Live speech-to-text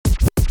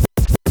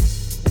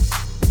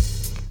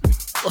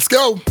Let's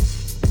go.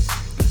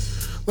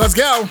 Let's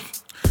go. All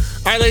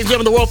right, ladies and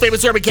gentlemen, the world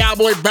famous Urban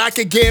Cowboy back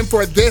again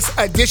for this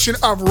edition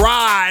of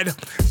Ride.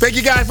 Thank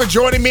you guys for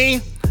joining me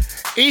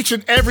each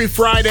and every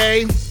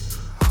Friday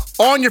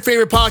on your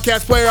favorite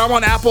podcast player. I'm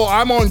on Apple,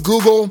 I'm on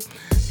Google,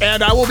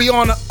 and I will be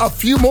on a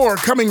few more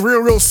coming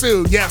real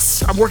soon.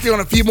 Yes, I'm working on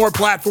a few more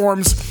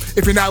platforms.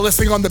 If you're not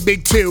listening on the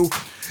big two,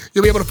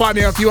 you'll be able to find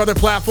me on a few other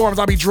platforms.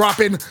 I'll be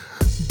dropping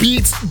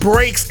beats,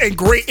 breaks, and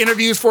great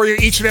interviews for you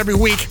each and every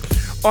week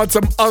on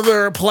some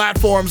other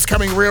platforms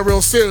coming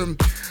real soon.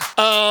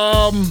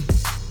 I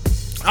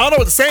don't know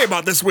what to say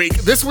about this week.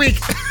 This week,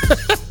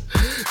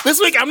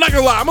 I'm not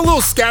gonna lie, I'm a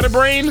little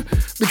scatterbrained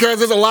because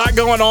there's a lot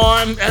going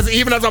on.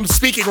 Even as I'm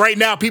speaking right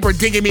now, people are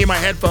dinging me in my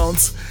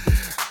headphones.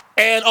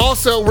 And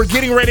also, we're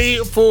getting ready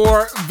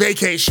for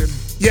vacation.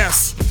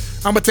 Yes,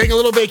 I'm gonna take a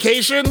little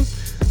vacation.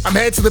 I'm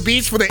headed to the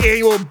beach for the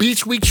annual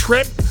Beach Week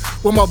trip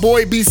with my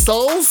boy B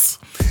Souls.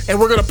 And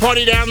we're gonna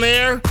party down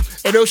there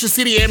at Ocean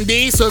City,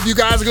 MD. So if you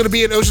guys are gonna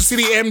be in Ocean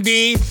City,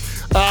 MD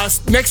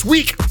next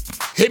week,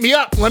 hit me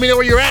up. Let me know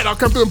where you're at. I'll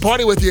come through and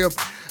party with you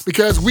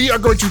because we are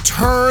going to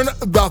turn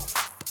the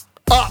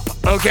up,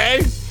 okay?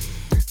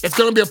 It's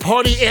going to be a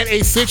party and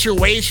a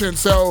situation.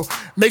 So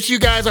make sure you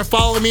guys are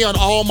following me on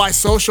all my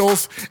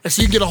socials and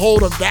so you can get a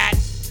hold of that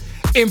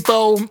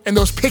info and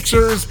those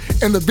pictures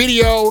and the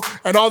video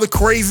and all the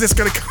craziness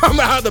going to come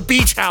out of the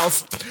beach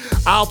house.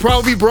 I'll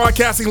probably be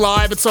broadcasting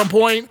live at some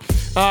point,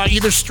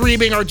 either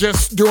streaming or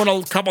just doing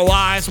a couple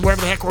lives,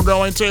 wherever the heck we're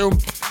going to,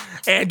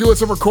 and doing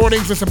some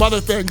recordings and some other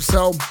things.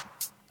 So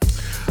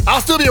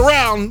I'll still be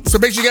around, so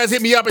make sure you guys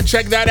hit me up and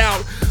check that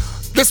out.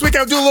 This week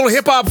I'll do a little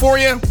hip-hop for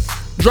you.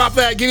 Drop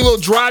that, give you a little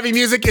driving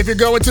music if you're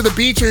going to the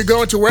beach or you're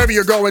going to wherever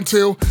you're going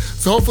to.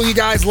 So hopefully you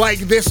guys like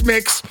this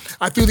mix.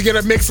 I threw together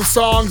a mix of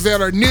songs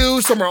that are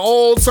new, some are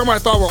old, some I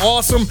thought were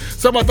awesome,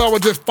 some I thought were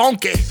just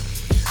funky.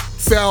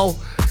 So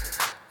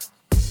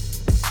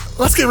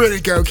let's get ready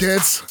to go,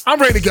 kids.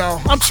 I'm ready to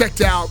go. I'm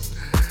checked out.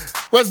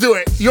 Let's do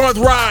it. You're on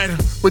the Ride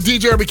with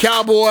DJ Urban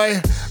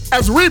Cowboy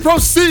as we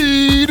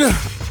proceed.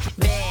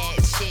 Bad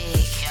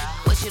chick,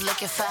 what you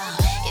looking for?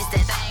 Is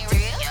that thing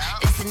real?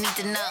 That's a need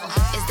to know.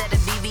 Is that a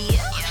BBL?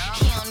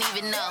 He don't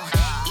even know.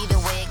 Either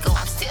way it go,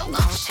 I'm still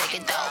gon' shake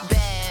it though.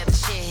 Bad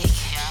chick,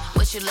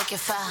 what you looking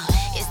for?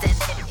 Is that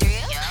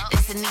real?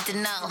 That's a need to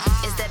know.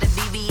 Is that a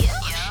BBL?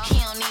 He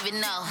don't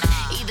even know.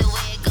 Either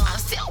way it go, I'm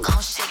still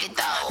gon' shake it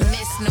though.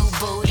 Miss New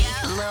Booty,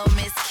 Lil'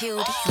 Miss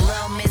Cutie,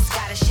 Lil' Miss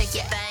gotta shake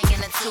your thing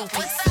in a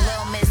two-piece.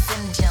 Lil' Miss in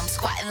the gym,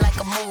 squatting like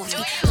a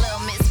movie.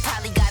 Lil' Miss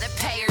probably gotta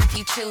pay her if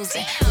you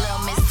choosing.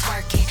 Lil' Miss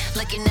twerking,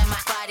 looking at my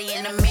body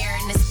in the mirror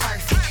and it's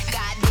perfect.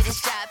 God did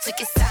his job, took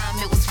his time,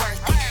 it was worth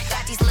it.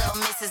 Got these little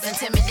misses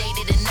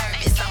intimidated and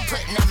nervous. I'm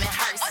putting them in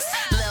hearses.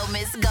 Lil'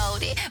 Miss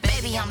golded,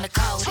 baby I'm the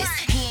coldest.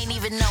 He ain't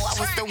even know I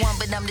was the one,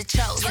 but I'm the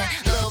chosen.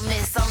 Lil'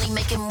 Miss only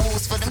making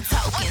moves for them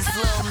tokens.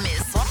 Lil'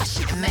 Miss, all my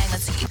shit magna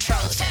to you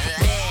Trojan.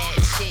 Bad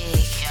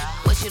chick,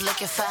 what you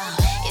looking for?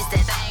 Is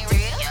that thing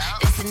real?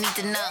 That's a need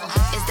to know.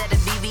 Is that a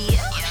BBL?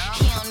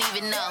 He don't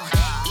even know.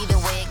 Either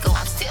way it go,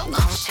 I'm still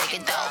gon' shake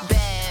it though.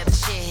 Bad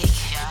chick,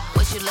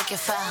 what you looking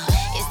for?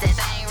 Is that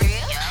thing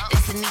real?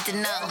 That's a need to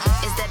know.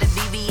 Is that a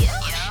BBL?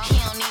 He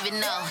don't even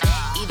know.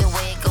 Either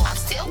way it go, I'm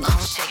still gon'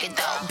 shake it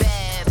though.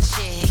 Bad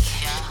chick,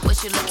 what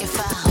you looking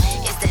for?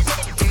 Is that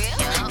real?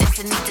 That's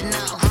a need to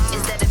know.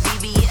 Is that a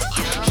BBL?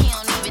 He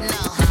don't even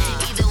know.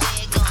 Either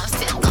way it go, I'm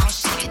still gon'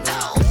 shake it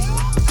though.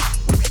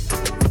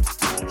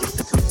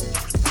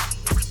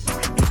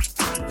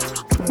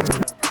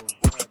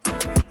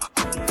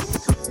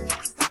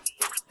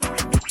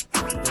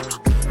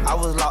 I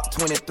was locked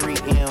 23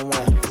 in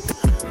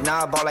one.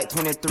 Now I bought like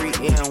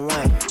 23 in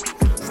one.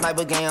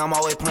 Sniper game, I'm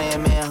always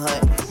playing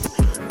manhunt.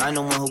 I'm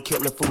the one who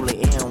killed the fool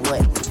in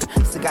what?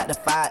 Still got the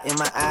fire in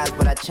my eyes,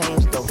 but I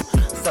changed though.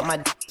 Suck my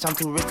d***, I'm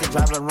too rich to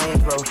drive a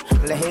Range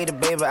Rover. La hater,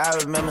 baby, I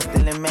remember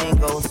stealing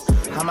mangoes.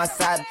 How my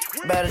side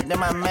better than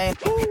my main?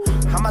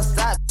 How my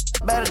side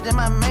better than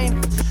my main?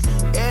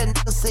 Every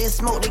nigga say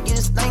smoke, they get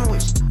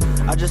extinguished.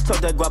 I just talk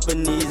that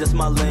Guapanese, that's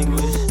my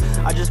language.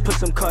 I just put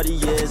some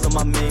Cartiers on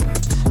my mink.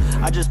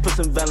 I just put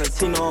some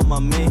Valentino on my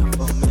mink.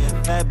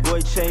 Bad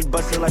boy chain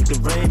bustin' like the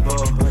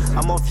rainbow.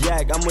 I'm off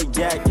yak, I'm with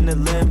yak in the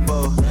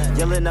limbo.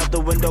 Yelling out the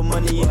window,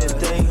 money in the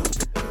thing.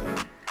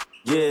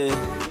 Yeah,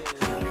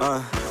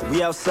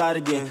 we outside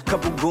again.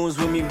 Couple goons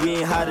with me, we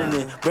ain't hiding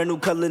it. Brand new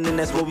color, and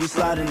that's what we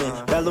sliding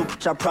in. Bad little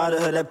bitch, I proud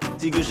of her, that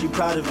p***y good, she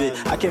proud of it.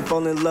 I can't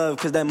fall in love,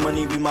 cause that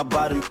money be my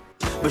bottom.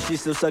 But she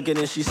still suck it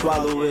and she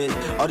swallow it.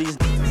 All these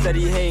said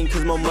he hating,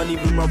 cause my money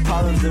be more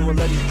problems. And we'll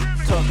let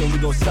these talk and we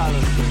gon'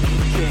 silence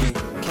him.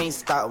 Can't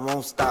stop,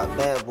 won't stop,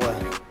 bad boy.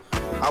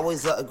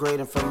 Always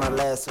upgrading from my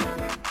last one.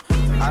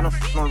 I don't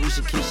f*** on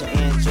Risha, Keisha,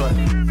 and Joy.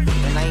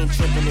 And I ain't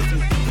tripping if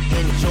you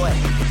enjoy.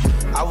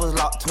 I was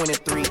locked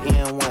 23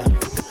 in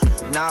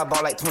one. Now I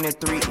bought like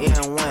 23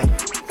 in one.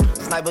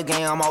 Sniper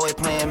game, I'm always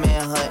playing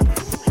manhunt.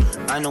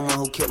 I'm the one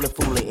who killed the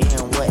fool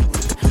in what?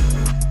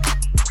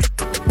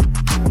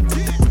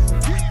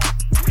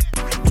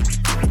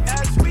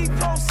 As we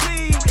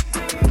proceed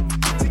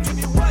to give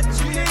you what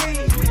you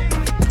need.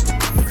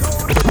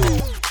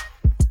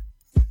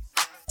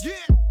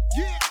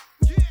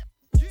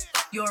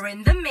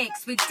 in the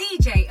mix with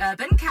DJ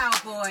Urban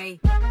Cowboy.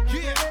 I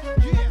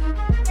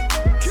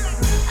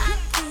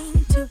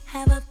came to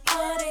have a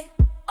party,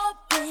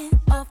 open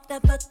off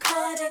the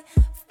Bacardi,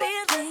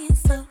 feeling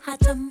so hot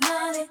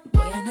tamale.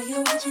 Boy, I know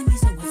you're watching me,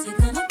 so what's it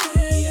gonna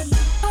be?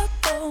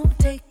 Oh,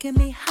 taking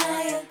me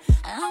higher,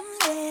 I'm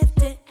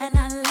lifted and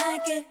I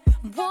like it.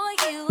 Boy,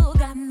 you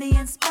got me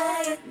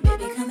inspired.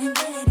 Baby, come and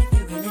get it if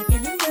you really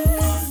feeling me.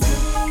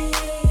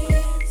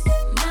 It's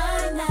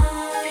my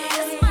night.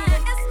 It's my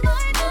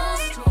night. No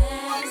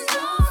stress,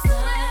 no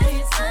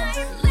fights. I'm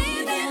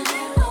leaving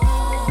it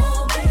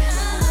all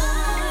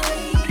behind.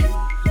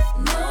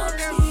 No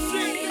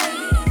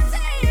tears,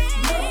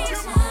 no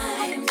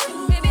time to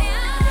baby,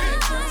 I'm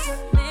just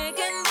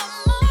making the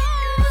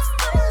most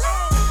of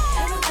life.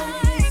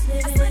 Everybody's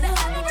living it up.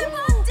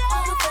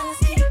 All the fellas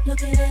keep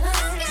looking at us.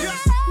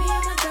 Me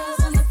and my girls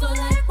on the floor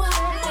like what?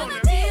 When the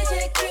DJ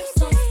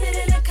keeps on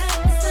spitting the cup,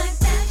 it's like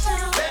that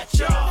y'all, that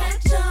y'all,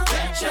 that y'all,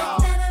 that y'all,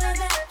 that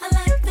I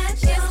like that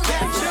y'all,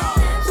 that y'all,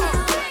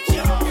 that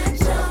y'all, that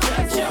y'all,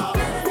 that y'all,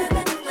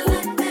 I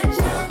like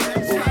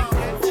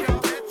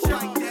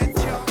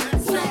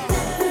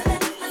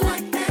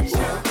that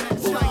y'all, that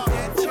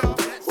y'all,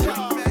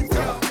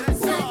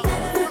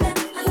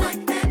 I like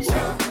that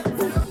y'all,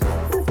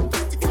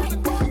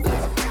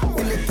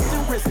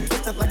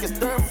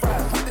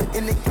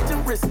 In the kitchen,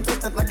 wrist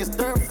twisted like it's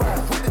stir fry.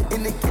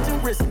 In the kitchen,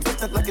 wrist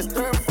twisted like it's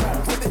stir fry.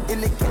 In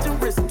the kitchen,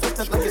 wrist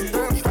twisted like it's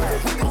stir fry.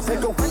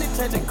 Take a honey,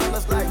 changing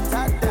colors like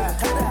tie-dye.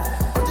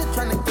 I'm just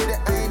tryna get it,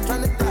 I ain't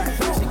tryna die.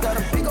 She got a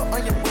big ol'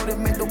 onion booty,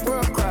 make the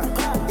world cry.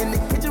 In the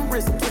kitchen,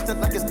 wrist twisted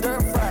like it's stir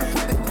fry.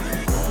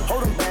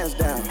 Hold them bands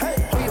down,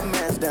 hold your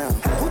mans down.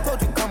 Who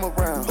told you come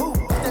around? Who?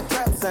 That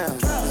trap sound.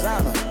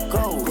 Designer,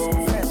 gold,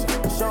 fashion,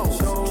 shows,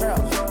 trap,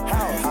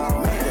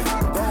 house, made it,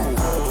 gold.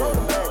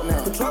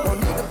 Control the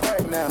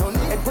bag now, don't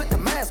need the bag now. Hey, put the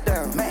mask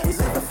down, we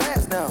live the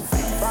fast now.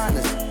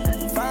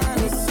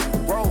 Finest,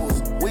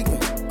 rose, we can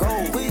go,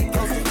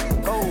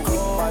 gold.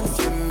 Watch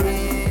me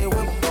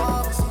with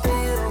Bob,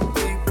 still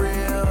be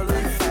real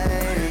and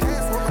fame.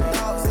 Dance with my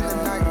dogs in the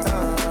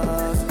nighttime.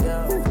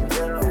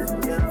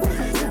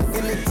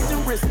 In the kitchen,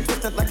 wrist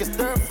twisted like it's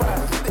stir fry.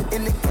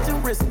 In the kitchen,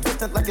 wrist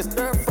twisted like it's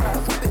stir fry.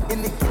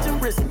 In the kitchen,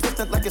 wrist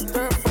twisted like it's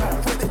stir fry.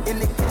 In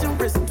the kitchen,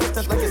 wrist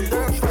twisted like it's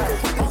stir fry.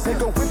 Take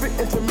a whip it,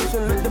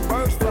 intermission, let the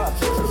birds fly.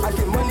 I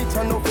get money,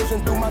 tunnel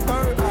vision through my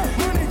third eye.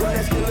 Money, run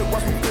that skill,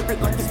 watch me flip it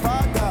like it's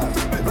Five Guys.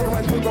 Look at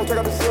my dude, don't check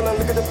out the ceiling,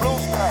 look at the blue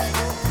sky.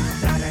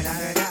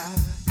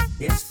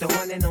 It's the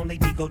one and only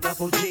Digo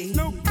Double G.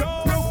 Snoop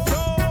Dogg.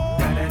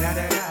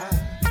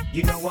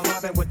 You know I'm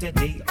mobbing with the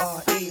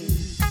D.R.E.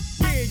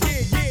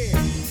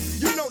 Yeah.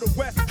 You know the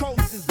West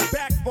Coast is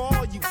back for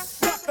all you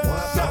suckers.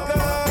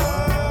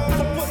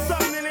 So put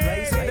something in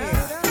there.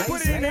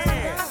 Put it in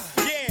there.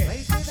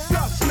 Yeah.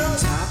 Top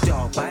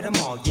dog, bite them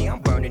all. Yeah, I'm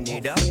burning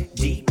it up.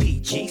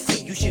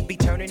 DPGC, you should be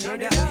turning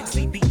it up.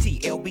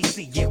 CBT,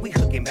 LBC, yeah, we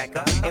hooking back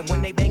up. And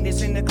when they bang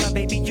this in the club,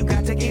 baby, you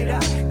got to get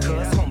up.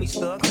 Cause homies,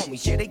 thug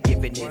homies, yeah, they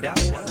giving it up.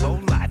 Low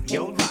life,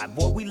 yo life,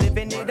 boy, we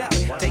living it up.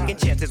 Taking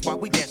chances while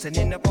we dancing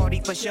in the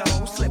party for show.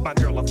 Slip my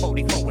girl a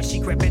 44 when she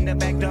crept in the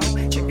back door.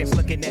 Chickens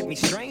looking at me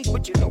strange,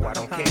 but you know I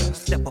don't care.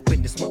 Step up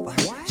in this mother,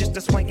 just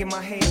a swank in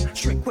my hair.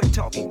 Straight quit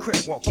talking,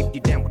 crip walk if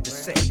you down with the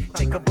set.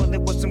 Take a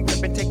bullet with some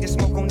grip and take the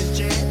smoke on this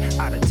jet.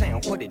 Out of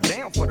town, put it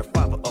down for the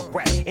father of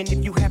rap. And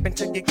if you happen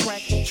to get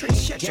cracked, trick,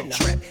 shut your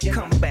trap.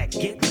 Come back,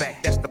 get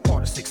back, that's the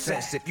part of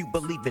success. If you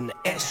believe in the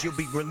S, you'll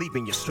be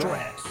relieving your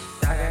stress.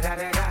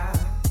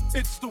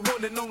 It's the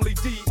one and only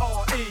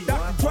D.R.E.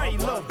 Dr. Dre,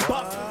 Lil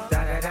Buster.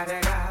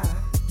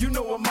 You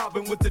know I'm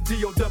mobbing with the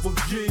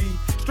D.O.Double-G.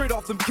 Straight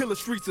off them killer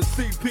streets of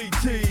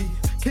CPT.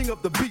 King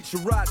up the beach, you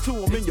ride to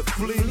him in your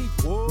fleet.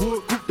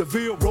 Wood, Coupe de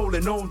Ville,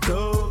 rolling on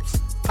dubs.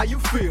 How you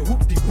feel?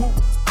 Whoop-de-whoop.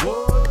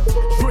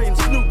 What? Dre and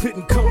Snoop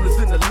hitting corners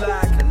in the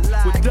lag.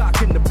 With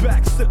Doc in the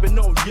back, sipping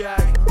on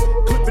yak.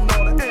 Clipping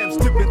all the amps,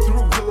 dipping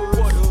through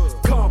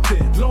hood.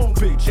 Compton, Long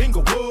Beach,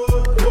 Inglewood.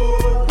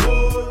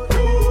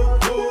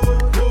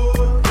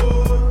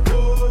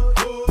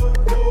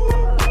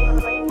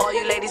 All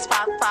you ladies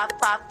pop, pop,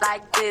 pop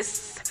like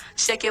this.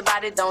 Shake your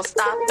body, don't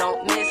stop,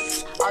 don't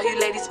miss. All you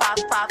ladies pop,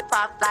 pop,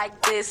 pop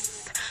like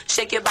this.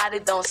 Shake your body,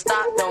 don't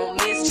stop, don't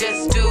miss.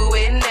 Just do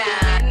it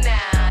now.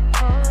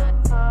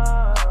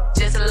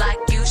 Just like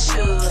you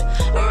should,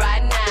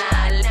 right now.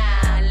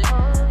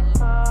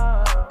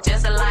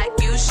 Just like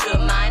you should.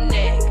 My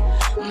neck,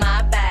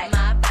 my back.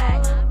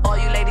 All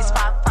you ladies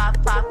pop, pop,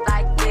 pop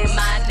like this.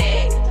 My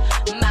neck,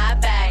 my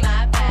back.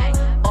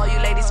 All you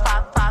ladies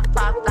pop, pop,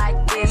 pop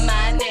like this.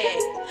 My neck,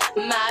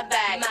 my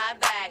back.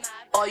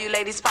 All you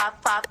ladies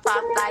pop, pop,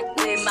 pop like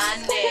this. My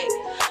neck,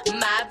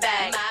 my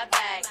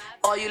back.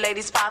 All you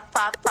ladies pop,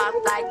 pop, pop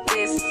like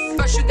this.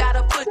 First you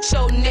gotta put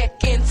your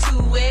neck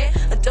into it.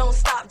 Don't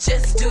stop,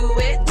 just do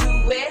it.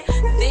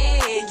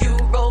 Then you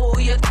roll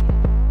your.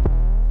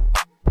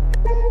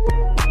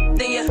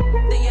 Then you,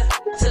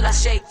 till I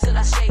shake.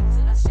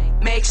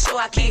 Make sure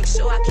I keep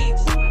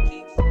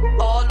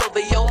all over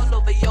yo.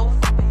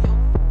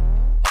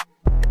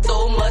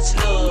 So much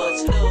love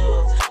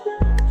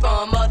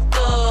from a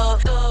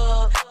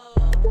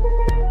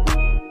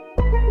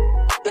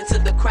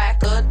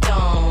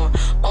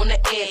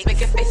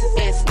making faces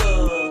and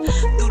stuff.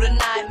 Through the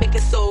night,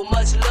 making so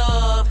much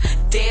love.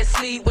 Dead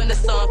sleep when the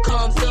sun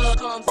comes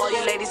up. All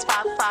you ladies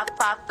pop, pop,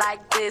 pop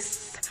like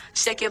this.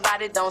 Shake your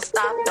body, don't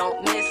stop,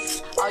 don't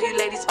miss. All you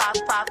ladies pop,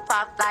 pop,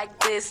 pop like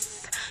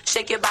this.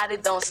 Shake your body,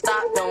 don't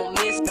stop, don't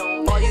miss.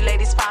 All you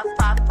ladies pop,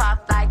 pop,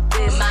 pop like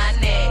this. My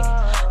neck,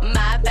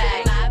 my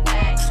back, my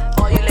back.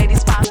 All you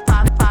ladies pop,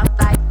 pop, pop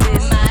like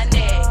this. My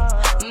neck,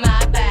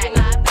 my back,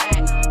 my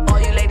back.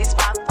 All you ladies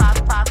pop, pop,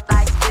 pop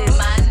like this.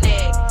 My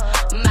neck,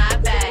 my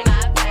back,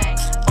 my back.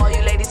 All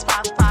you ladies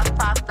pop, pop,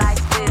 pop like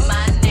this.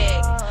 My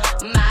neck,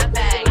 my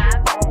back, my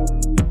back.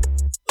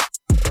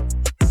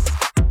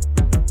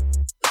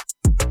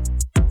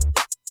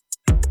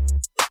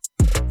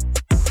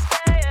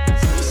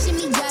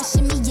 Shimmy, yeah,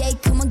 shimmy, yay,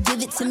 come on,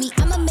 give it to me.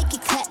 I'ma make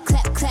it clap,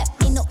 clap, clap.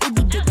 Ain't no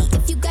itty bitty.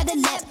 If you got a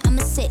lap,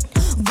 I'ma sit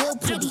real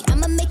pretty.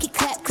 I'ma make it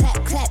clap,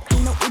 clap, clap.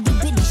 Ain't no itty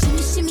bitty.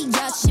 Shimmy, shimmy,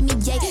 yeah, shimmy,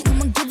 yay,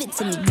 come on, give it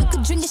to me. You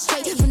could drink it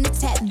straight from the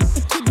tap. You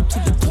could kitty,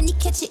 kitty. Can you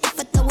catch it if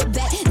I throw it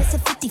back? That's a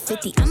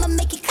 50-50. I'ma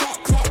make it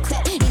clap, clap,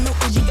 clap. Ain't no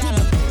itty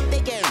bitty.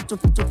 Big ass, too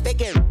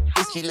big ass.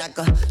 She like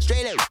a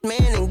straight up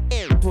man and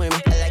air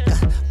women. I like a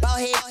bald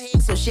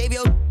head, so shave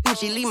your.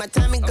 She leave my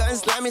timing gun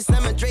slimy,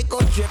 slime Draco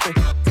dripping.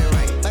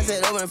 Right, bust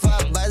it open for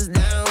a buzz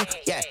down.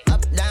 Yeah,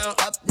 up, down,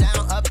 up,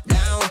 down, up,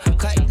 down.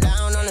 Cut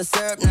down on the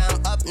syrup, now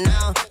I'm up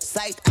now.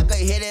 Psych, I could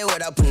hit it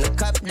without putting the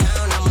cup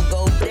down. I'ma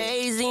go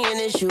crazy in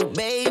it, shoot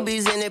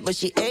babies in it, but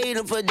she ate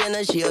them for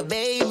dinner. She a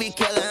baby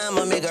killer,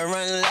 I'ma make her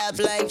run laps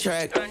like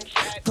track.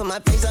 Put my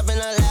face up in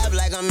her lap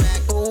like I'm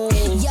Mac. Ooh.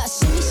 Yeah,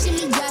 shimmy,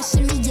 shimmy, yeah,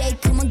 shimmy, yay,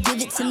 come on, give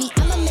it to me.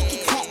 I'ma make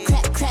it clap,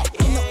 clap, clap.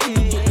 Ain't no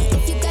itty bitty.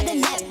 If you got a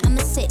lap,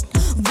 I'ma sit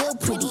real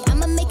pretty.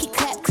 I'ma make it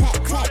clap,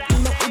 clap, clap.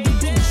 Ain't no itty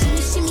bitty.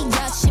 Shimmy, shimmy,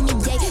 yeah, shimmy,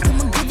 yay,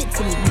 come on, give it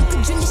to me. You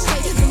can drink it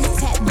straight from the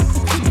tap. You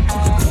can kitty,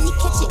 kitty. Can you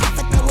catch it if I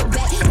throw it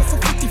back? That's a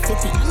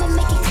 50-50. I'ma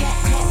make it clap,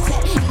 clap,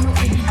 clap. Ain't no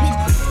itty bitty.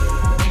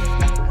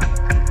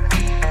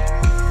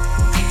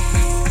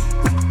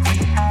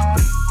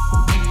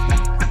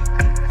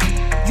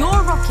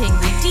 You're rocking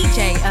with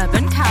DJ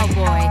Urban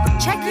Cowboy.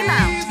 Check him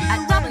out at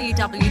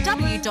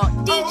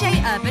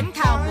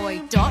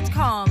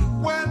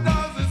www.djurbancowboy.com. When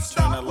does it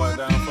stop? When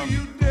do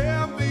you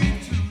dare me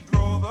to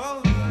draw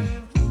the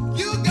line?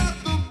 You got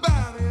the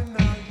body,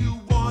 now you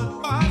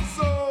want my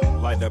soul.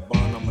 Like that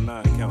bond number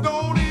 9 count.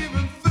 Don't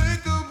even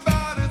think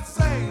about it,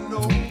 say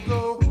no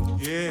go.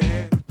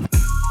 Yeah.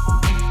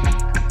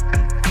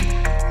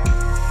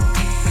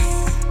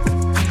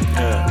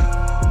 Yeah.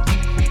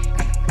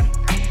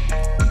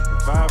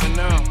 Vibing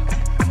now.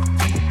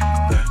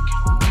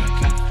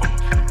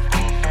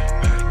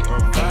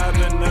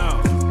 Vibing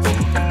now.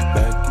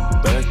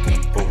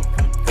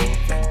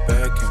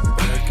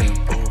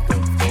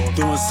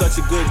 Doing such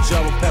a good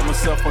job, I pat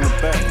myself on the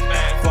back.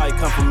 Flight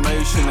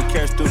confirmation, the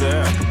cash through the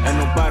air. Ain't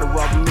nobody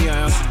robbing me,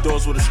 I answer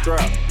doors with a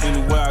strap.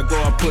 Anywhere I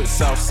go, I put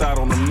Southside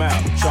on the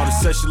map. Shawty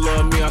said she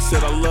love me, I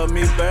said I love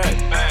me back.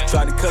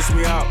 Tried to cuss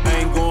me out, I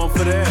ain't going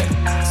for that.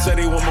 Said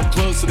they want my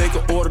plug so they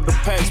can order the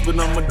packs, but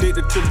I'm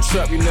addicted to the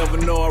trap, you never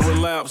know I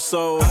relapse,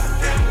 so I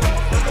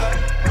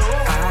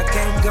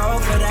can't go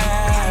for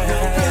that.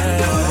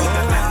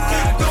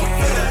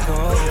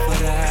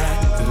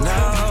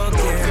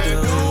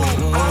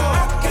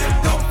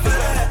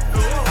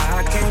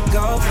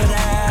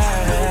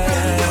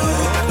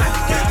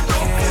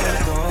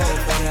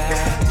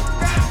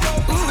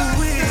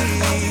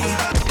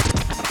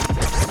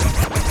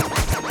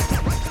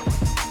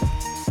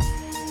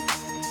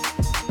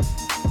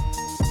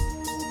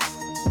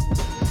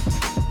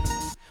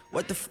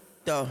 What the f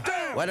though?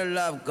 Where the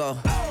love go?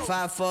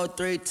 5, 4,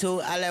 3,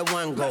 2, I let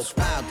one go.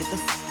 Wow, get the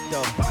f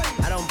though.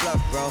 I don't bluff,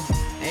 bro.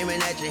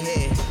 Aiming at your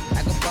head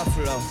like a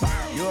buffalo.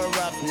 You a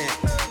roughneck,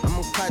 I'm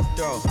a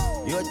cutthroat.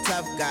 You a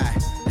tough guy.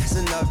 That's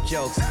enough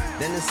jokes.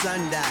 Then the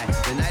sun died.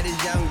 The night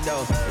is young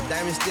though. The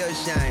diamond still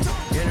shine.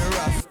 In the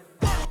rough.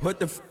 What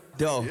the f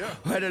though?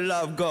 Where the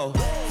love go?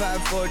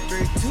 5, 4, 3,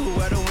 2,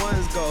 where the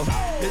ones go?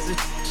 It's a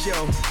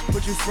show.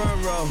 Put you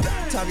front row.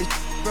 Talking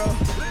bro,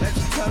 let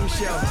your tongue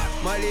show.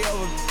 Money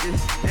over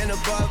and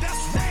above.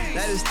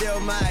 That is still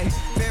my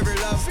favorite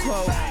love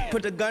quote.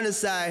 Put the gun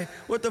aside.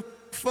 What the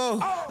for?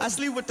 I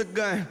sleep with the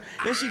gun.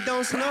 And she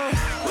don't snow.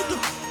 What the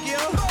yo?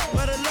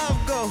 Where the love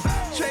go?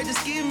 Trade the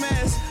ski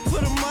mask for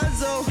the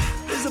muzzle.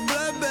 It's a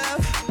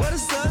bloodbath. Where the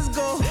suns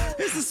go?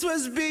 It's the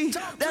Swiss beat.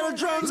 That the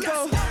drums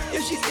go.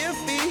 If she's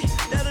iffy,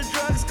 that the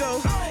drugs go.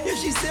 If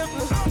she's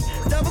simple,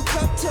 double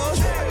cup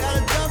toast. I got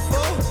a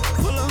duffel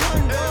full of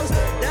hundos.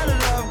 That the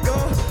love go.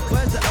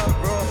 Where's the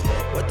uproar?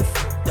 What the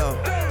f though?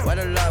 Where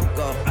the love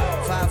go?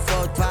 5,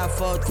 4, 5,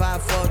 4,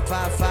 5, 4, 5,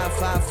 5, 5,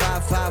 5,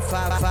 5, 5,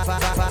 5, 5,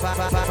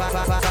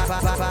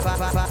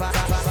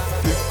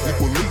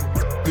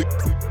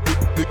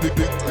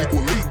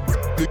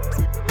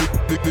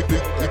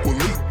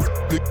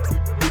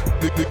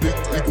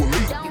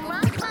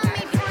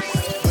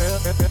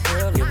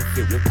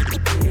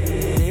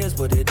 It is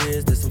what it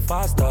is, there's some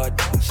fast start.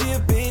 She a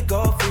big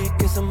gold freak,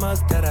 it's a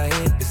must that I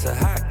hit. It's a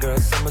hot girl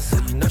summer, so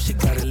you know she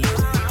got it lit.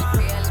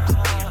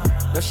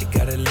 Know she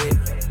got it lit.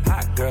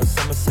 Hot girl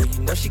summer, so you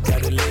know she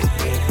got it lit.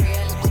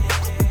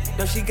 Yeah.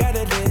 No, she got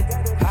it lit.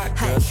 Hot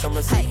girl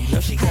summer, so you know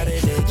she got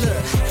it lit.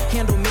 Look,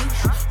 handle me?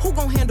 Who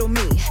gon' handle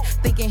me?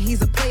 Thinking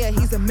he's a player,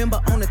 he's a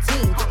member on the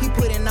team. He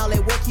put in all that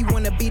work, he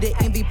wanna be the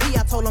MVP.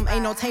 I told him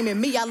ain't no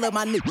taming me, I love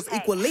my niggas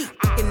equally.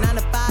 Fucking 9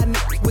 to 5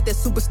 niggas with that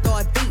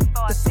superstar beat.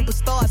 The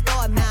superstar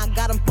star, now I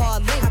got him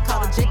far link. I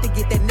called a Jake to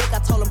get that nigga, I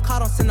told him call,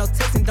 don't send no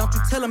text. And don't you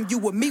tell him you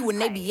with me when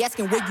they be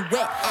asking where you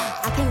at.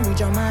 I can't read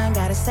your mind,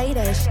 gotta say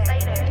that shit.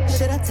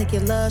 Should I take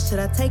your love, should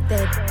I take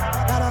that?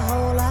 Got a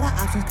whole lot of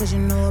options, cause you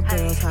know a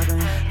girl's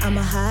hopping. I'm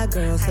a high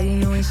girl, so you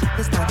know ain't shit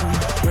that's stopping.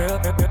 Girl,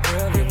 it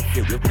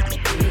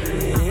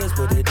is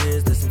what it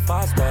is, this some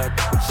 5-star.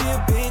 She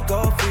a big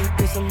gold freak,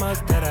 it's a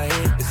must that I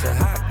hate. It's a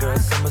hot girl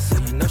summer, so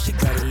you know she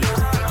got it lit.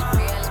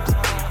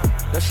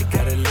 No, she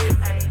got it lit.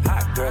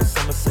 Hot girl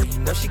summer, so you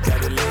know she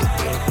got it lit.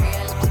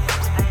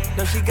 Yeah.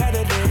 No, she got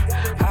it lit.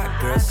 Hot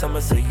girl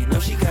summer, so you know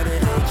she got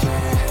it lit.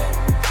 Yeah.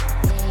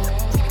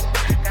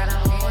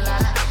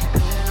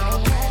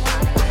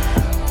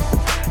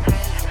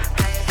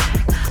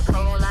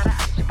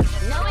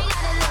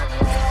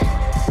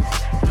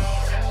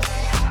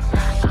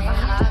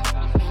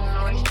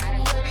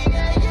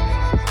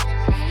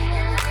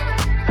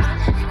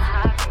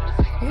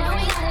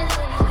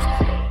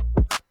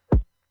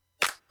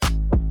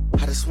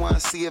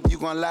 See if you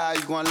gon' lie,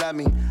 you gon' love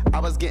me. I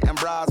was getting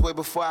bras way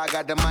before I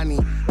got the money.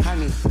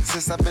 Honey,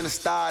 since I've been a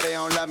star, they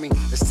don't love me.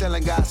 The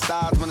ceiling got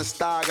stars when the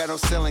star got no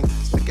ceiling.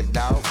 Stick it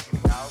out,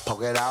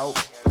 poke it out,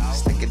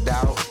 stick it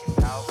out,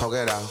 poke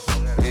it out.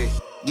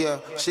 Yeah,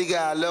 she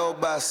got a little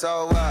butt,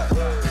 so what?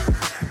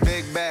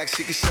 Big bag,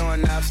 she can show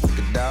enough. Stick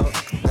it out,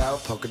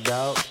 poke it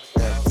out,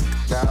 stick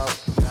it out,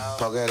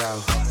 poke it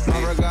out.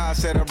 My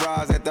regards to the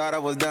bras that thought I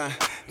was done.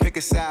 Pick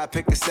a side,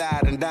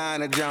 and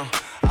dine a jump.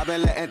 I've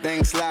been letting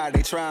things slide,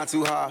 they trying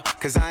too hard.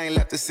 Cause I ain't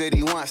left the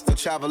city once, still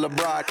travel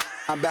abroad.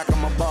 I'm back on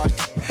my bar.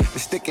 The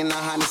stick in the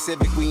Honda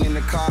Civic, we in the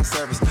car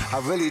service. I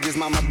really just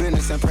mind my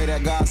business and pray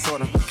that God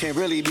sort 'em. Can't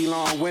really be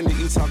long-winded,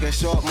 you talking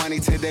short money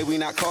today, we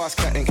not cost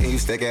cutting. Can you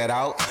stick it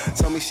out?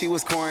 Told me she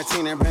was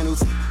quarantining, brand new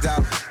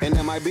out. And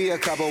there might be a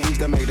couple weeks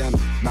to make them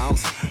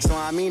bounce. So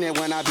I mean it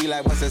when I be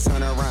like, what's the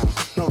turn around?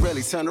 No,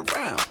 really, turn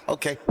around.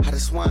 Okay, I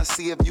just wanna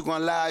see if you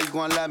gon' lie, you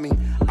gon' love me.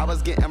 I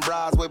was getting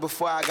bras way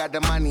before I got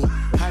the money.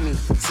 Honey,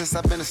 since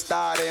I've been a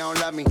star, they don't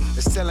love me.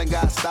 The ceiling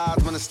got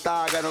stars when the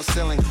star got no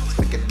ceiling.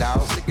 Stick it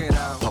out, poke it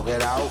out, stick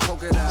it out,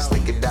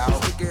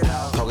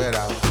 poke it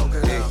out.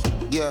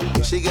 Yeah,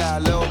 she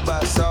got a little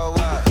butt, so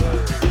what?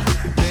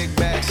 Big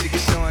bag, she can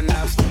show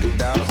enough. Stick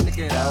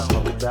it out,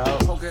 poke it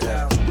out, poke it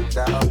out,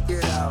 poke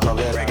it out.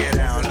 Break it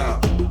down, no.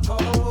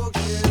 Poke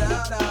it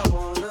out, I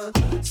wanna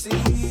see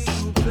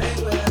you play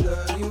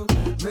whether you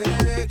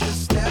make a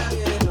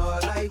stallion or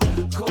like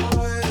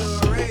coin or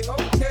ring.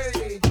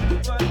 Okay,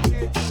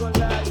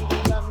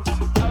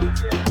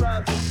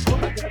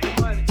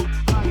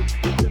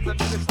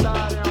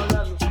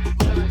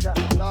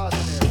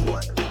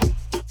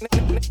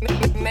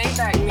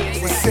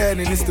 What's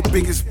happening? It's the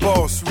biggest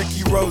boss,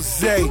 Ricky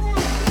Rose. And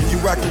you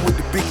rockin' with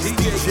the biggest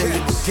DJ in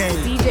the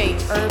game. DJ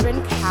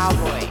Urban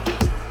Cowboy.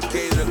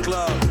 Came to the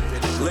club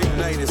late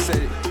night and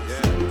said,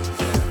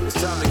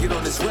 it's time to get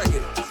on this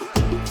record.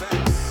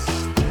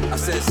 I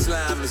said,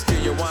 Slime, let's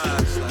get your wine.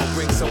 I'll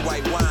bring some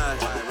white wine.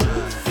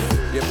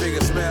 Your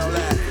fingers smell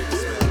that.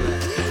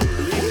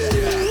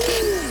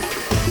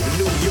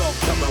 New York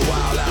coming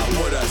wild out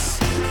with us.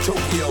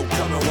 Tokyo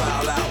coming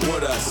wild out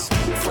with us.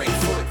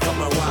 Frankfurt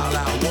coming wild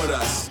out with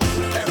us.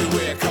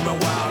 Everywhere coming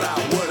wild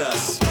out with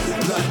us.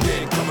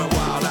 London coming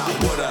wild out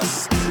with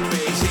us.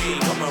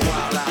 Beijing coming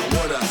wild out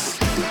with us.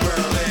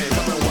 Berlin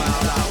coming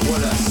wild out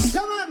with us.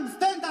 Come on,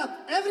 stand up,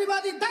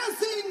 everybody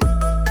dancing.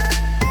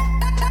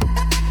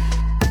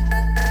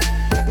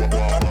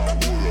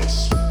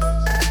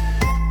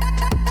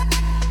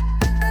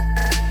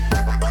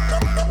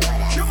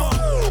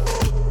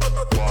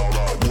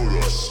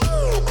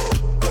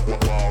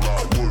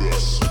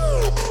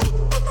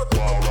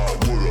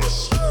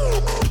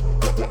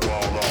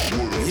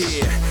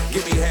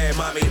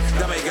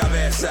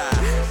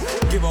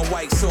 Give a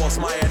white sauce,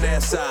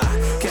 mayonnaise.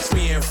 Catch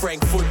me in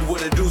Frankfurt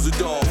with a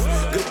Dusseldorf.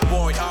 Good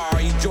boy,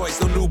 R.E. Joyce,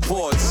 no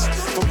Newports.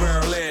 From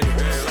Berlin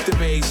to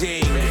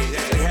Beijing.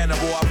 In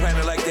Hannibal, I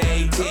planted like the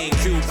 18.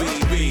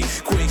 QBB,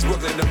 Queens,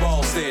 Brooklyn to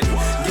Boston.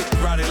 Get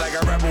rowdy like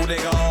a rebel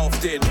nigga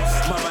often.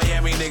 My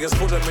Miami niggas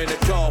put them in the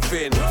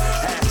coffin.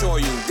 Hash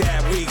oil,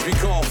 dab weeds, we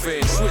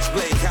coughing.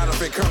 Switchblade,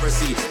 counterfeit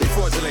currency. They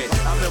fraudulent.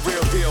 I'm the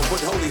real deal,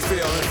 put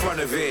Holyfield in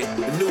front of it.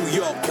 New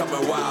York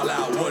coming wild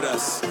out with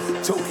us.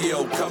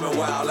 Tokyo coming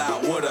wild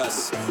out with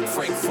us.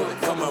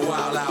 Frankfurt coming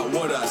wild out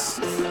with us.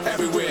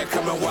 Everywhere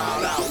coming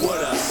wild out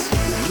with us.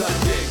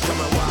 London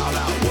coming wild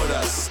out with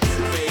us.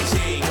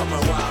 Beijing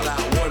coming wild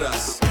out with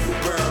us.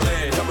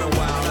 Berlin coming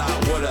wild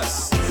out with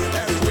us.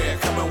 Everywhere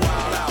coming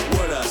wild out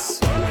with us.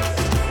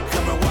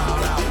 Coming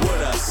wild out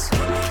with us.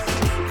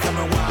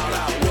 Coming wild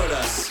out with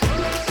us.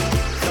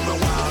 Coming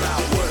wild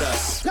out with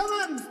us. Come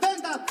on,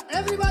 stand up,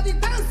 everybody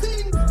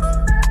dancing.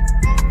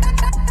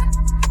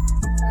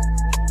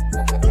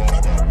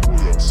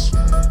 Yes.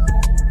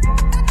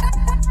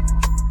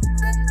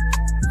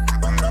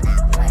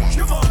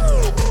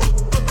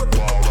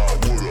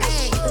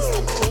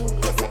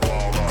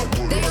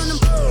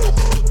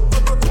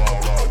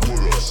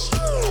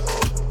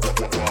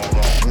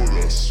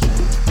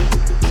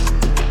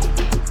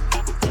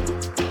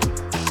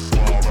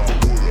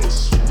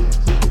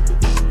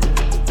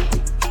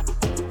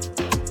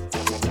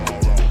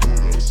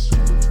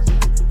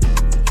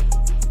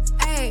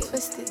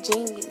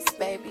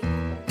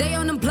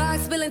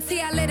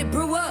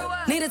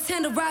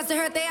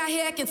 but they out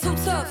here acting too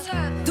tough.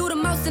 Do the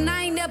most and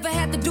I ain't never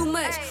had to do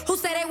much. Who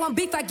say they want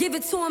beef, I give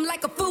it to them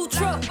like a food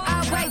truck.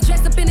 I wait,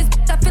 dressed up in this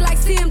I feel like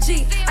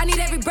CMG. I need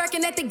every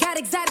Birkin that they got,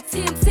 exotic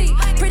TMT.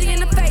 Pretty in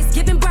the face,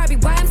 giving Barbie,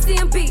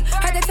 YMCMB.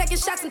 Heard they taking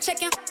shots and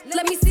checking,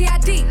 let me see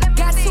ID.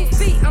 Got 2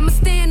 feet, I'ma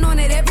stand on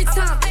it every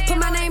time. Put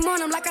my name on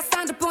them like I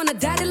signed up on a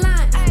dotted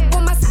line.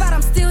 On my spot,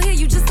 I'm still here,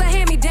 you just a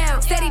hand me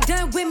down. Said he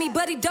done with me,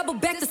 but he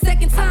doubled back the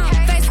second time.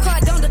 Face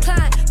card, don't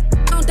decline.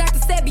 On Dr.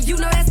 Sebi, you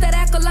know that's that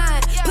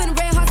alkaline. Putting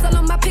red hearts all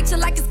on my picture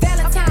like it's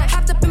Valentine.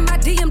 Hopped up in my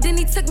DM, then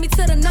he took me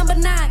to the number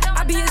 9.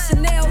 I be in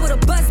Chanel with a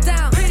bust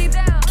down. Pretty,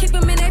 keep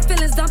them in their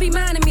feelings, don't be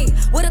minding me.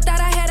 Would've thought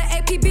I had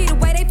an APB the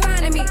way they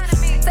finding me.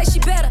 Say she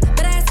better,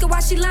 but I ask her why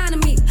she lying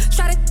to me.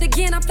 Try it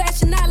again, I'm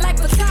flashing out like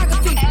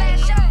photography.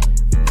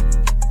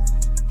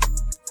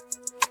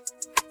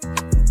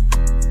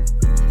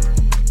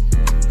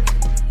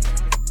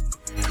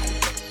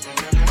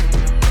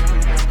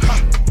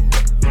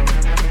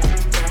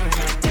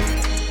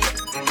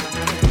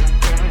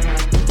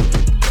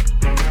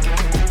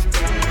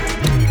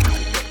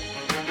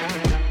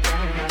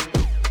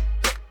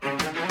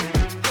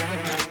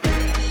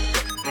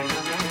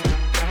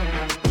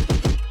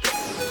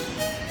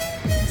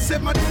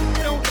 Said my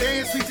don't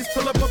dance, we just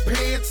pull up our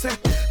pants and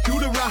do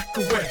the rock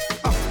away.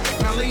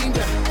 Now lean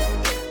back,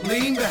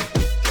 lean back,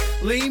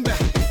 lean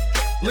back,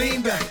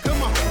 lean back.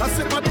 Come on. I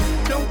said my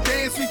don't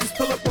dance, we just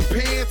pull up our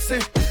pants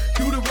and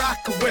do the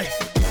rock away.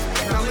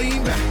 Now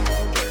lean back,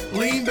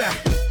 lean back,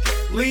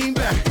 lean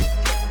back,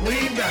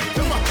 lean back.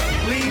 Come on,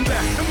 lean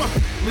back, come on,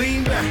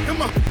 lean back,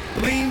 come on,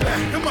 lean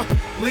back, come on,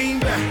 lean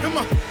back, come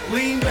on,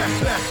 lean back,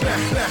 back,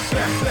 back, back,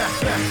 back, back,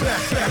 back,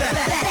 back,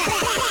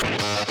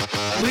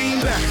 back.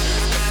 Lean back.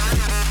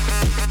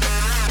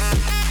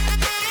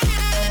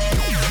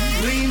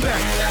 Lean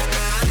back.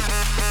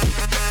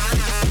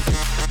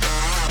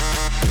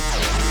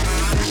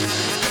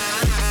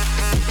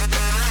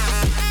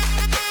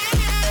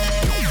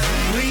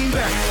 Lean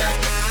back.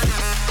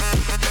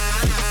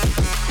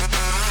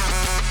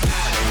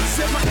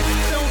 Said my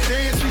don't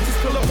dance, we just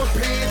pull up our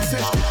pants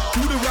and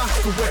do the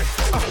rock away.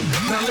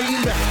 Now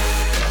lean back,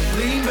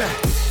 lean back,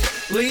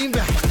 lean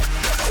back,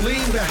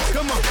 lean back.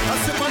 Come on. I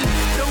said my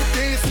don't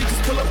dance, we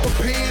just pull up our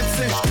pants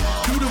and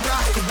do the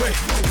rock away.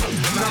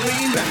 Now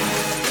lean back,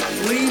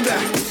 lean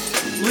back,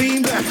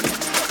 lean back,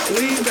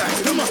 lean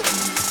back. Come on.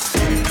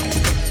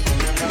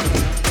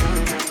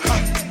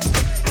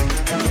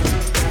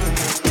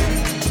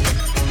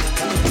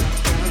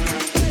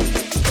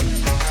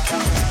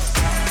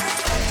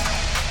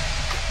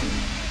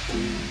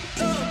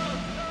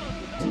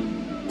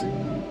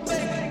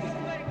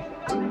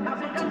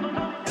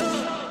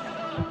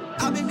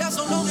 I've been down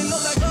so long, they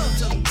look like love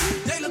to me.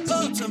 They look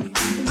up to me.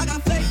 I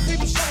got fake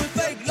people showing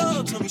fake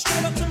love to me.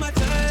 Straight up to my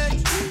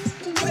face.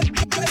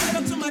 Straight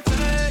up to my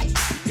face.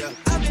 Yeah.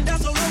 I've been down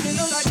so long, they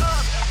look like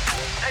love.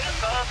 They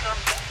look up to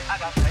me. I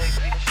got fake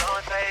people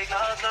showing fake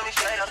love to me.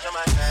 Straight up to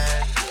my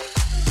face.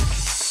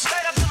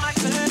 Straight up to my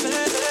face.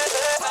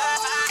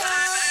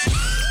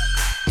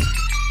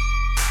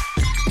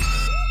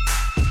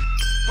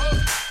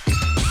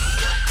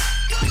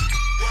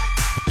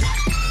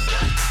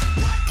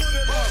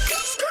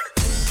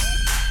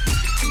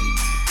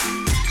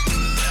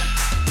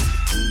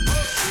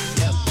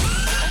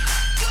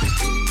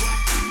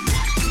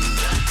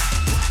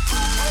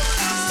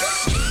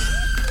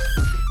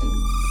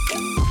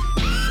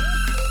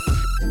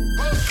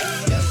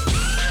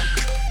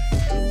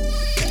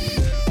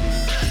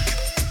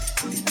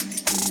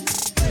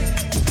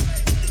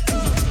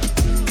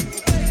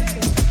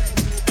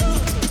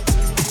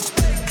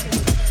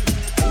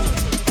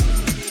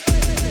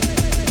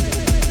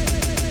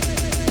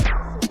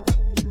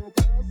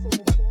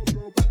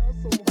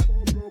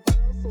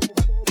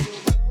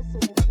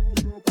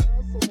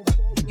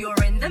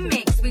 You're in the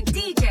mix with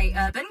DJ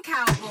Urban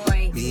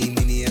Cowboy. Me and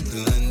Minnie at the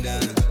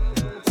London.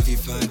 If you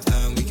find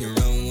time, we can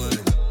run one.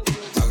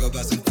 Talk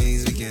about some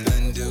things we can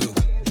undo.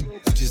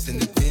 You just in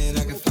the pen,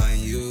 I can find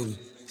you.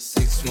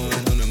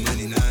 6'1" on the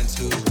money,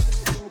 9'2".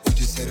 You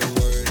just say the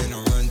word and I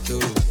run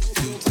through.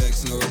 2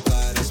 texts, no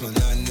reply, that's when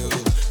I knew.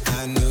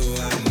 I knew,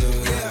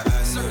 yeah,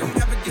 I knew. So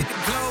never get the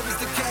globe as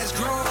the cash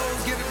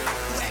grows. Get it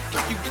whack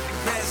like you get the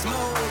grass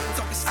mowed.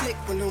 Talking slick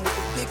when I'm with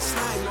the big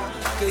slide.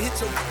 Could hit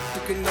your,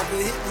 you could never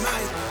hit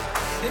mine.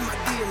 In my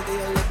DM, they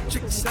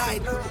electric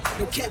slide.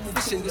 No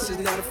catfishing, this is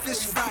not a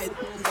fish fight.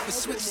 Never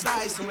switch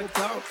sides on my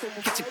dog.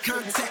 Get your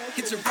contact,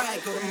 hit your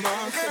ride, go to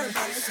Mars.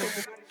 Everybody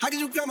say, how could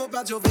you come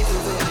about your vision?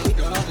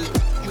 Nigga, all this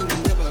you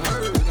never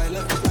heard. I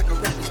love it like a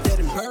rapper's dead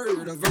and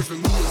bird. A verse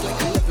from me is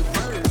like 11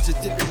 birds.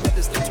 Just different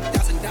methods, like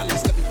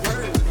 $2,000 every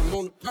word. I'm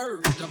on the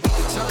purge, I beat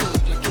the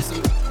charge. I kiss him,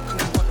 and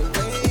I walk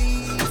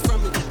away from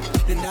it.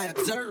 Then I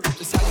observe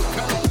just how you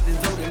come. Then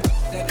throw them,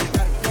 that they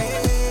gotta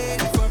pay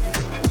for me.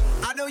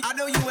 I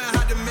know you ain't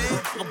hot demand.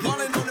 I'm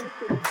ballin' on the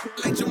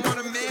like you want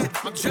a man.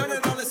 I'm drowning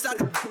all inside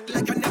the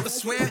like I never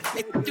swear.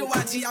 Hey, yo,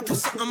 IG, I put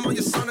something on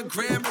your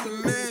sonogram. I'm the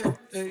man.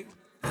 Hey.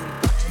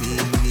 Me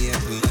and Minnie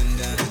at the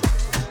London.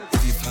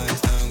 If you find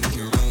time, we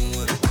can run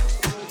one.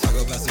 Talk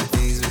about some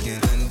things we can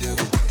undo.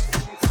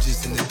 You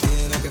just in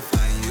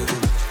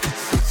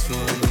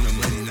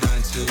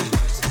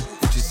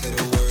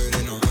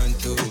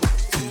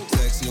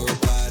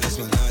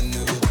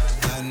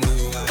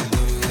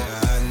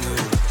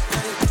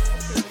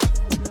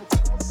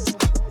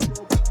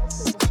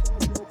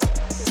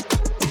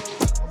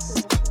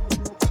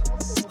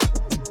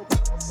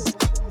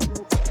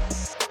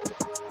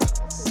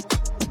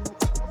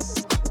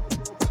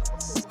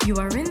You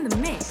are in the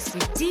mix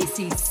with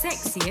DC's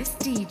sexiest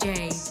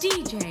DJ,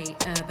 DJ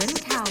Urban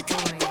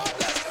Cowboy.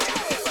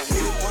 If I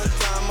hit it one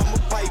time, I'm a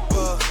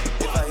piper.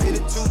 If I hit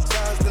it 2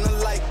 times, then I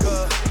like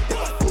her.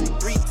 If I hit it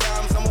 3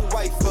 times, I'm a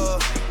wifer.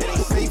 It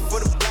ain't safe for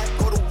the black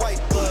or the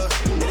white blood.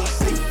 It ain't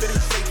safe, it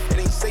ain't safe, it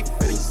ain't safe,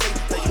 it ain't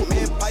safe. Let your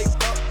man pipe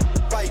up,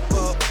 pipe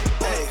up.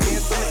 Hey,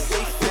 hands on the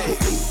safe, hey,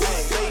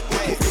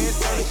 hey, hands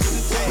on the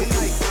shooting to the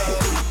night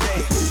club.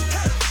 Hey,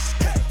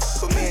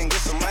 put me and get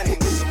some money,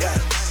 get some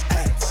money.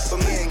 Put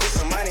me and get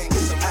some money,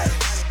 get some money.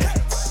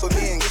 Put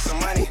me and get some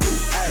money.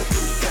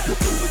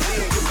 Put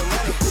me and get some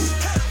money.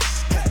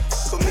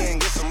 Put me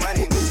and get some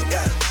money, get some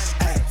money.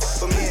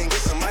 Put me and get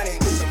some money,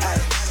 get some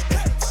money.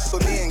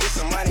 Put me and get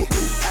some money.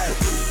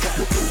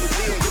 Put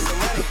me and get some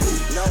money.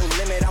 No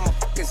limit, I'm a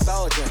fucking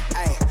soldier.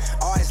 Ay,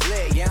 always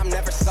lit, yeah, I'm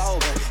never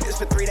sober. This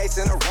for 3 days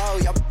in a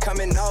row, y'all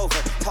coming over.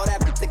 Told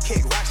that bitch to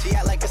kick rock, she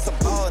act like it's a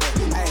boulder.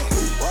 Ay,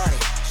 Rory,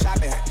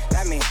 shopping,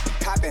 that mean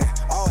copping,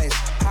 always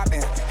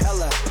popping,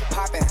 hella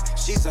popping.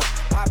 She's a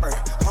popper,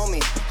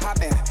 homie,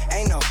 hopping,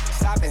 ain't no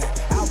stopping.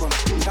 Album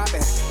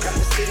dropping, got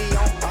the city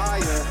on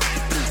fire.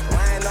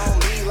 Lying on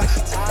me like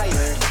she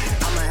tired.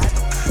 I'ma have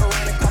to go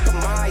in and call the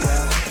Maya.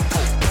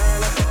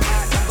 Burn up the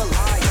pot, never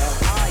liar.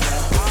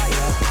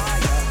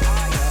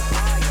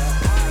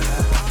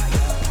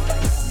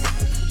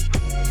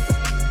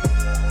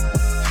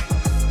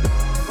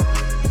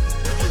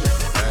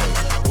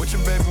 With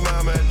your baby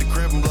mama at the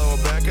crib and blow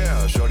her back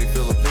out. Shorty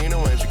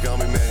Filipino and she call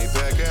me Manny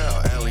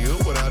Pacquiao.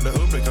 Alley-oop without the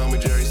hoop, they call me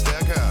Jerry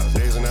Stackhouse.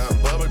 Dazing out in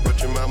public,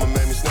 but your mama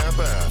made me snap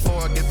out.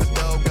 Before I get the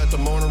dough, got the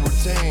morning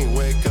routine.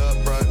 Wake up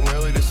bright and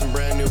early to some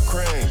brand new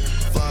cream.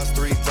 Floss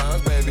 3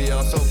 times, baby,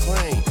 I'm so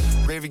clean.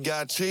 Gravy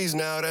got cheese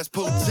now, that's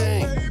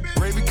poutine.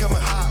 Gravy coming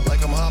hot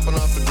like I'm hopping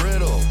off the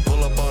griddle.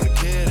 Pull up on the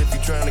kid if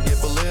you trying to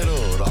get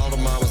belittled. All the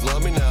mamas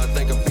love me now, I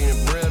think I'm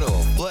feeling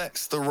brittle.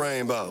 Flex the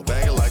rainbow,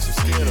 bag it like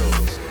some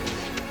Skittles.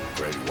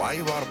 Gravy, why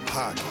you out of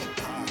pocket?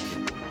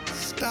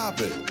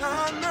 Stop it.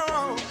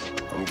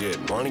 I'm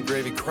getting money,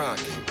 Gravy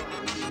Crockett.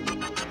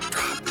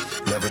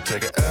 Never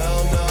take a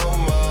L no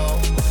more.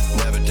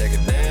 Never take a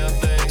damn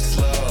thing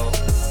slow.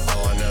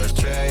 All I know is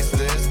chase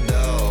this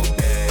dough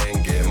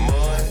and get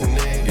money,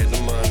 get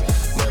the money.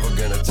 Never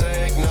gonna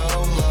take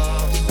no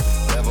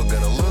loss. Never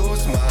gonna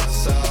lose my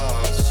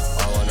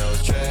sauce. All I know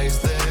is chase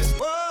this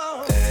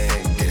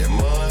and get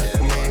money,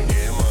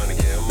 get money,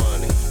 get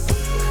money.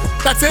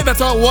 That's it.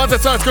 That's all it was.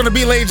 That's all it's going to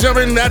be, ladies and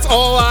gentlemen. That's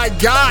all I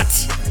got.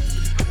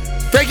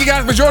 Thank you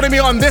guys for joining me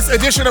on this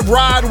edition of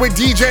Ride with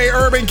DJ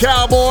Urban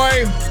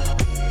Cowboy.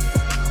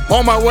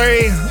 On my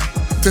way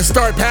to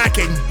start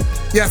packing.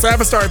 Yes, I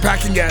haven't started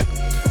packing yet.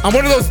 I'm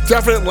one of those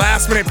definite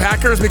last minute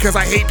packers because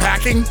I hate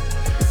packing.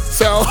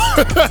 So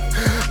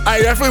I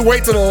definitely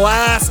wait to the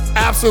last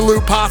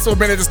absolute possible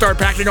minute to start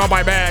packing all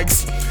my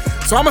bags.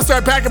 So I'm gonna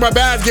start packing my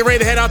bags, get ready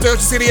to head out to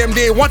Ocean City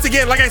MD. Once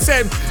again, like I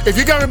said, if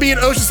you're gonna be in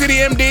Ocean City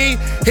MD,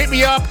 hit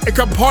me up and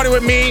come party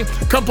with me.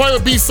 Come party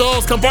with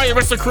B-Souls, come party with the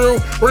rest of the crew.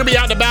 We're gonna be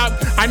out and about.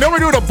 I know we're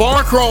doing a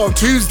bar crawl on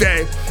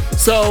Tuesday,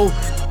 so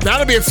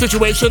that'll be a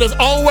situation. As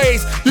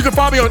always, you can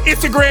follow me on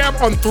Instagram,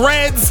 on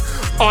Threads,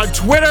 on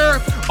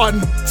Twitter, on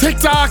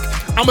TikTok.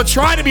 I'm gonna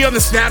try to be on the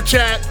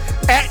Snapchat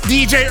at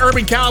DJ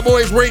Urban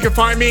Cowboys, where you can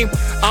find me.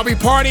 I'll be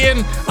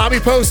partying, I'll be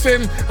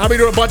posting, I'll be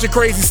doing a bunch of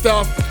crazy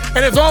stuff.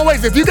 And as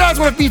always, if you guys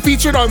want to be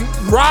featured on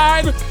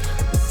Ride,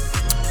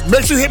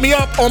 make sure you hit me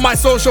up on my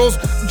socials,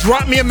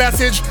 drop me a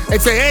message,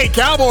 and say, hey,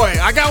 Cowboy,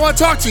 I want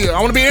to talk to you.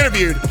 I want to be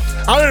interviewed.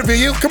 I'll interview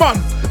you. Come on.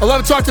 I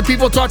love to talk to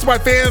people, talk to my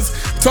fans,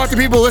 talk to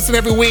people who listen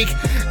every week,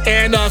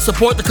 and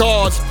support the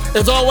cause.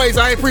 As always,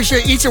 I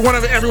appreciate each and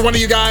every one of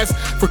you guys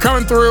for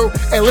coming through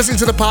and listening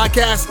to the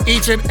podcast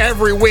each and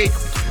every week.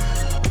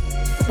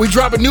 We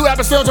drop new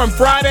episodes on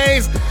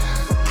Fridays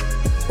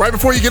right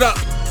before you get up.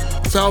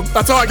 So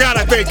that's all I got,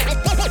 I think.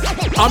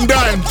 I'm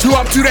done. 2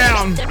 up, 2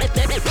 down.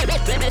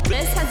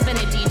 This has been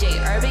a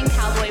DJ Urban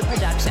Cowboy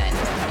production.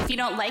 If you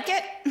don't like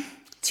it,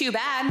 too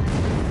bad.